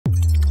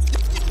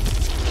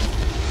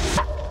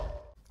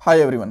Hi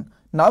everyone.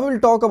 Now we'll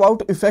talk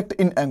about effect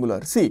in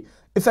Angular. See,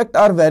 effect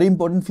are very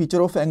important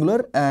feature of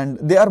Angular and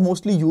they are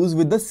mostly used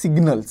with the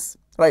signals,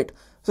 right?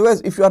 So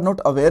guys, if you are not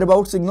aware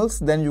about signals,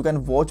 then you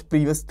can watch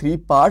previous 3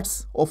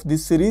 parts of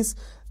this series.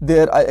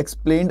 There I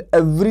explained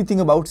everything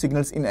about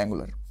signals in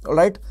Angular.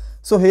 Alright.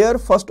 So here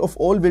first of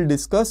all we'll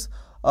discuss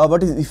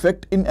what is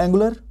effect in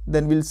Angular.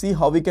 Then we'll see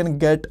how we can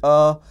get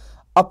a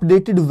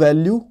updated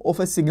value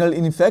of a signal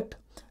in effect.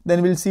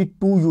 Then we'll see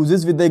 2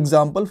 uses with the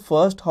example.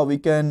 First, how we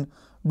can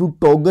do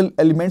toggle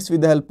elements with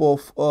the help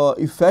of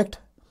effect,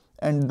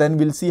 and then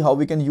we'll see how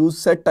we can use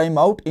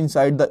setTimeout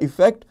inside the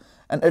effect,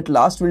 and at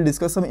last we'll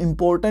discuss some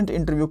important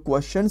interview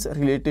questions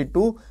related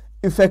to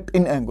effect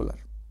in Angular.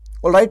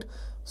 Alright,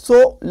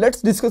 so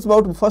let's discuss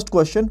about the first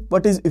question.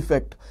 What is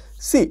effect?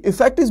 See,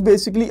 effect is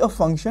basically a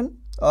function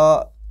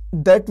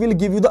that will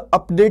give you the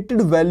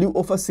updated value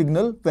of a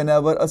signal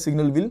whenever a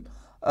signal will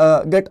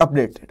get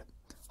updated.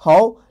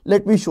 How?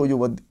 Let me show you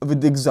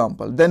with the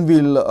example, then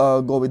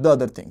we'll go with the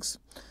other things.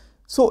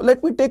 So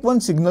let me take one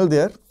signal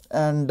there,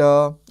 and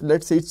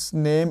let's say its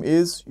name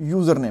is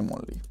username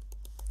only,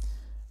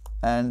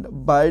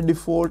 and by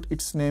default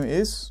its name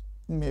is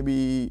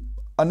maybe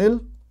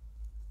Anil.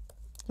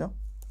 Yeah,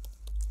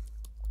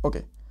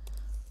 okay.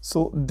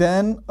 So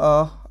then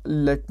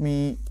let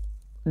me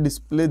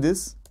display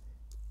this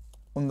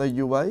on the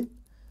UI,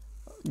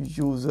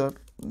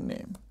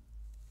 username,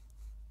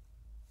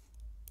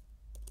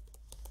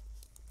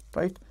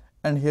 right?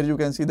 And here you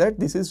can see that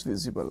this is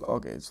visible.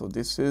 Okay, so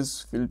this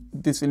will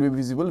be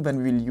visible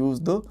when we will use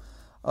the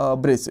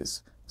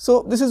braces.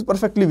 So this is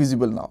perfectly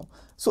visible now.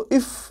 So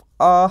if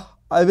I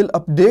will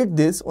update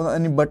this on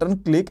any button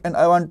click and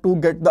I want to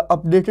get the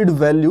updated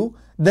value,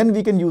 then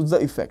we can use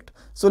the effect.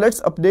 So let's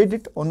update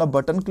it on a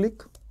button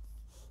click.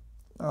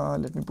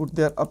 Let me put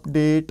there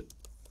update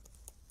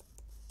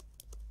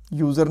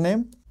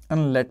username,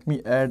 and let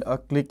me add a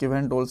click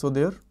event also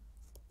there.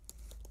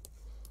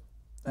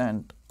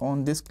 And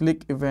on this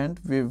click event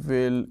we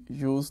will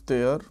use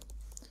their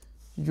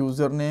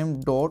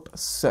username dot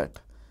set,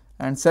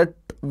 and set,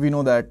 we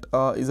know that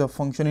is a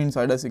function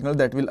inside a signal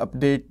that will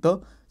update the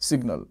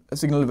signal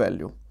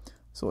value.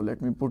 So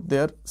let me put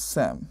there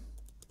Sam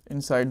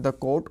inside the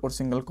quote or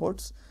single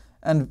quotes,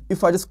 and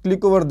if I just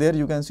click over there,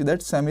 you can see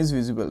that Sam is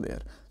visible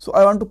there. So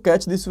I want to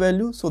catch this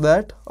value so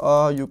that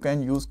you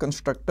can use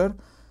constructor.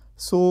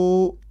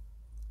 So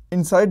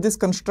inside this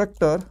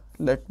constructor,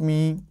 let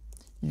me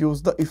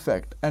use the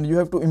effect, and you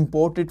have to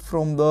import it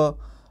from the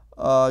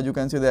you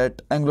can see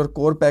that Angular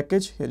core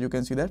package. Here you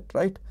can see that,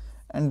 right?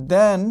 And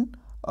then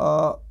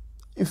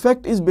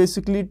effect is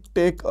basically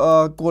take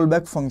a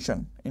callback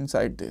function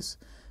inside this.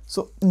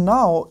 So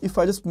now if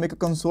I just make a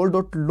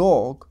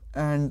console.log,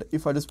 and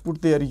if I just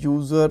put their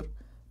user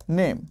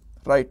name,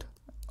 right,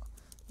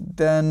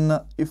 then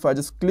if I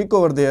just click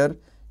over there,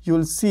 you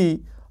will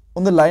see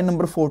on the line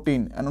number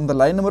 14, and on the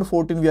line number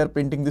 14 we are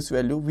printing this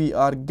value, we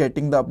are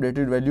getting the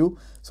updated value.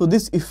 So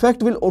this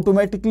effect will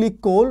automatically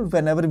call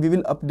whenever we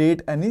will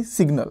update any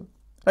signal,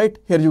 right?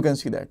 Here you can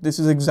see that this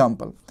is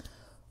example.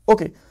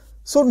 Okay,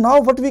 so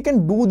now what we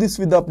can do this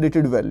with the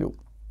updated value?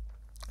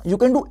 You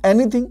can do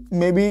anything.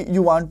 Maybe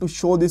you want to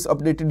show this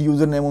updated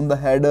username on the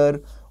header,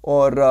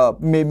 or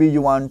maybe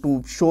you want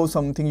to show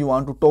something, you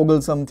want to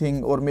toggle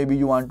something, or maybe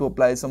you want to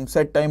apply some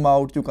set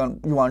timeout,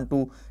 you want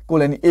to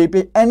call any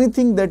API,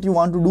 anything that you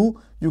want to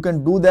do, you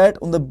can do that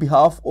on the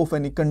behalf of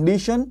any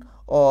condition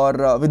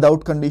or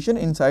without condition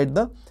inside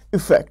the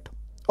effect.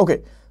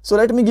 Okay, so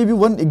let me give you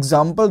one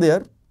example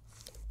there.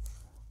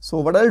 So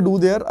what I'll do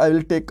there, I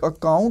will take a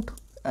count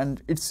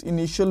and its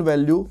initial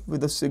value with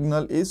the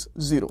signal is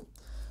 0.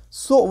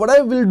 So what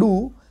I will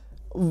do,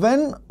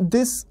 when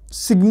this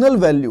signal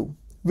value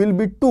will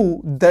be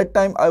 2, that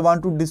time I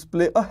want to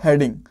display a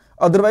heading,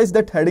 otherwise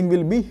that heading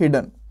will be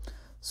hidden.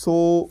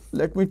 So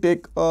let me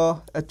take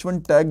a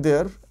h1 tag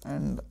there,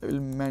 and I will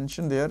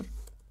mention there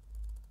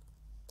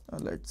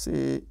let's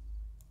say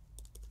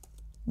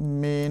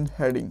main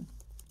heading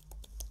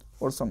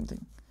or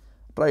something,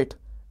 right?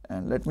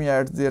 And let me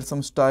add there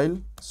some style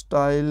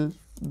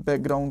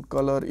background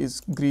color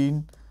is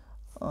green.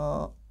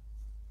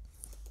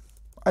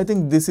 I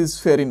think this is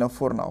fair enough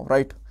for now,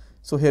 right?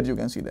 So here you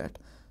can see that.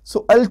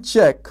 So I'll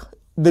check,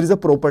 there is a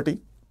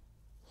property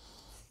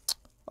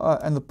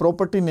and the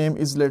property name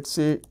is, let's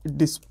say,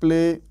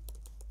 display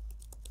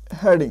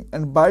heading,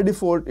 and by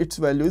default its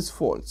value is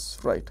false,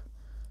 right?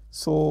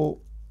 So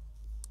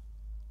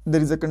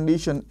there is a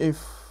condition,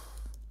 if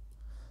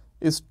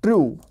is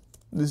true,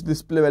 this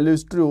display value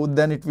is true,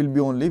 then it will be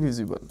only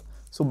visible.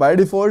 So by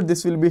default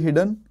this will be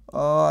hidden.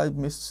 I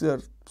missed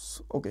here.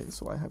 Okay,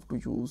 so I have to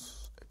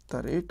use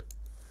the rate.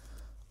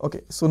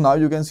 Okay, so now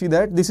you can see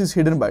that this is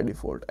hidden by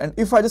default, and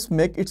if I just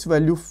make its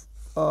value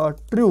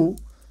true,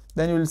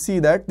 then you will see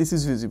that this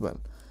is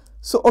visible.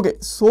 So okay,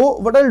 so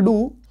what I'll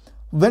do,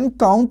 when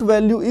count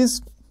value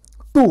is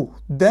 2,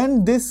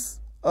 then this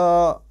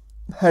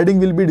heading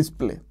will be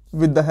displayed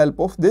with the help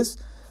of this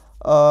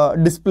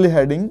display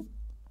heading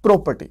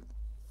property.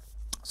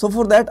 So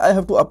for that I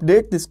have to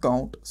update this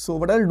count. So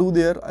what I'll do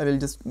there, I will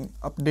just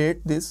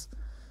update this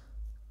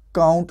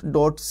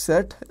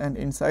count.set, and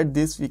inside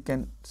this we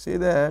can say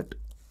that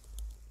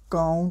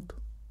count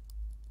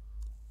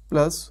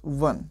plus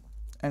 1,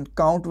 and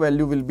count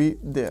value will be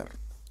there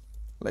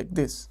like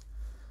this.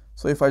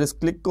 So if I just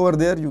click over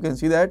there, you can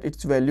see that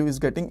its value is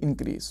getting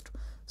increased.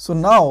 So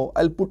now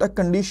I'll put a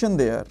condition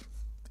there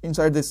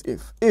inside this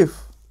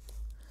if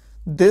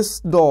this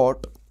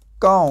dot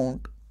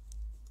count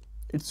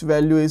its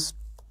value is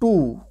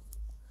 2,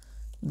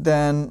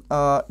 then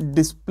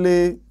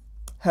display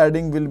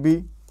heading will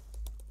be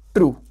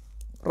true,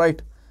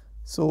 right?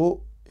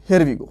 So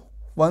here we go.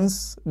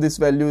 Once this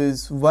value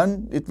is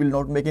 1, it will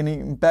not make any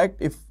impact.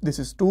 If this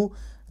is 2,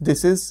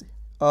 this is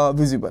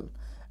visible,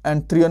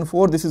 and 3 and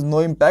 4, this is no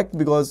impact,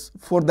 because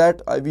for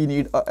that we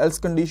need a else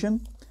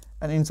condition,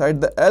 and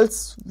inside the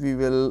else we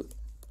will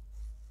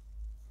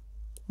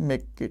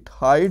make it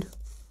hide.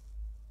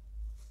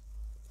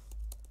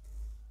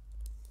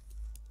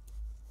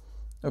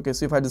 Okay,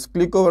 so if I just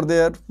click over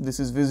there, this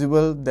is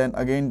visible, then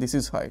again this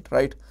is hide,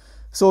 right?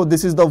 So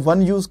this is the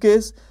one use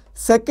case.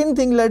 Second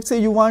thing, let's say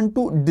you want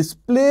to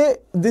display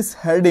this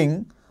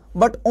heading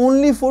but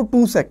only for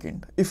 2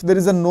 seconds. If there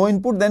is a no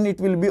input, then it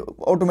will be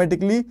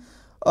automatically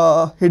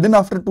hidden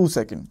after 2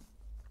 seconds.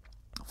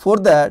 For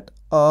that,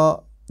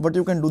 what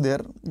you can do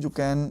there, you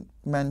can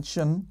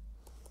mention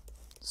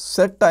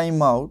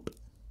setTimeout,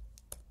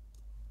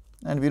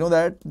 and we know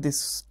that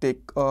this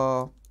take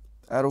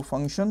arrow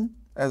function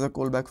as a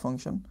callback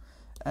function,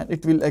 and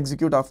it will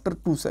execute after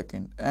 2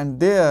 seconds, and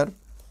there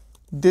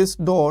this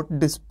dot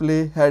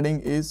display heading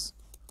is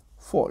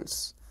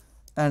false.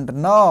 And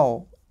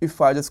now if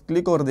I just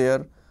click over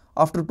there,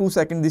 after 2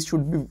 seconds this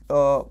should be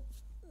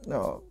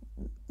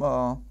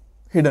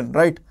hidden,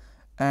 right?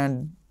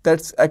 And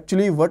that's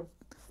actually what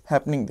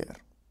happening there.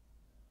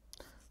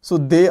 So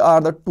they are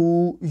the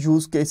two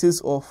use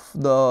cases of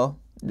the,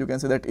 you can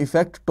say that,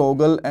 effect,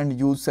 toggle, and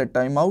use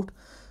setTimeout.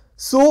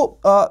 So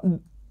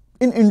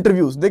in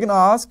interviews they can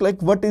ask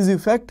like what is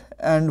effect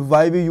and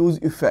why we use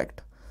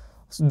effect.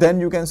 So then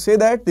you can say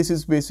that this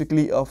is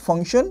basically a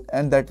function,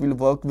 and that will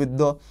work with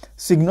the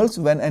signals.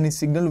 When any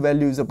signal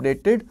value is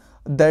updated,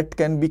 that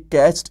can be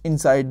cached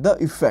inside the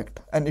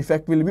effect, and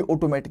effect will be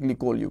automatically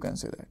called, you can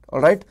say that.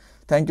 All right,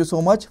 thank you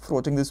so much for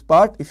watching this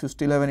part. If you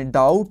still have any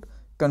doubt,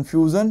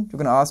 confusion, you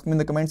can ask me in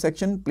the comment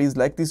section. Please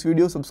like this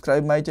video,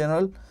 subscribe my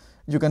channel.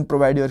 You can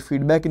provide your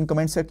feedback in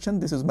comment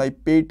section. This is my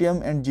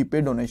Paytm and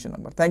GPay donation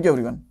number. Thank you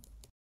everyone.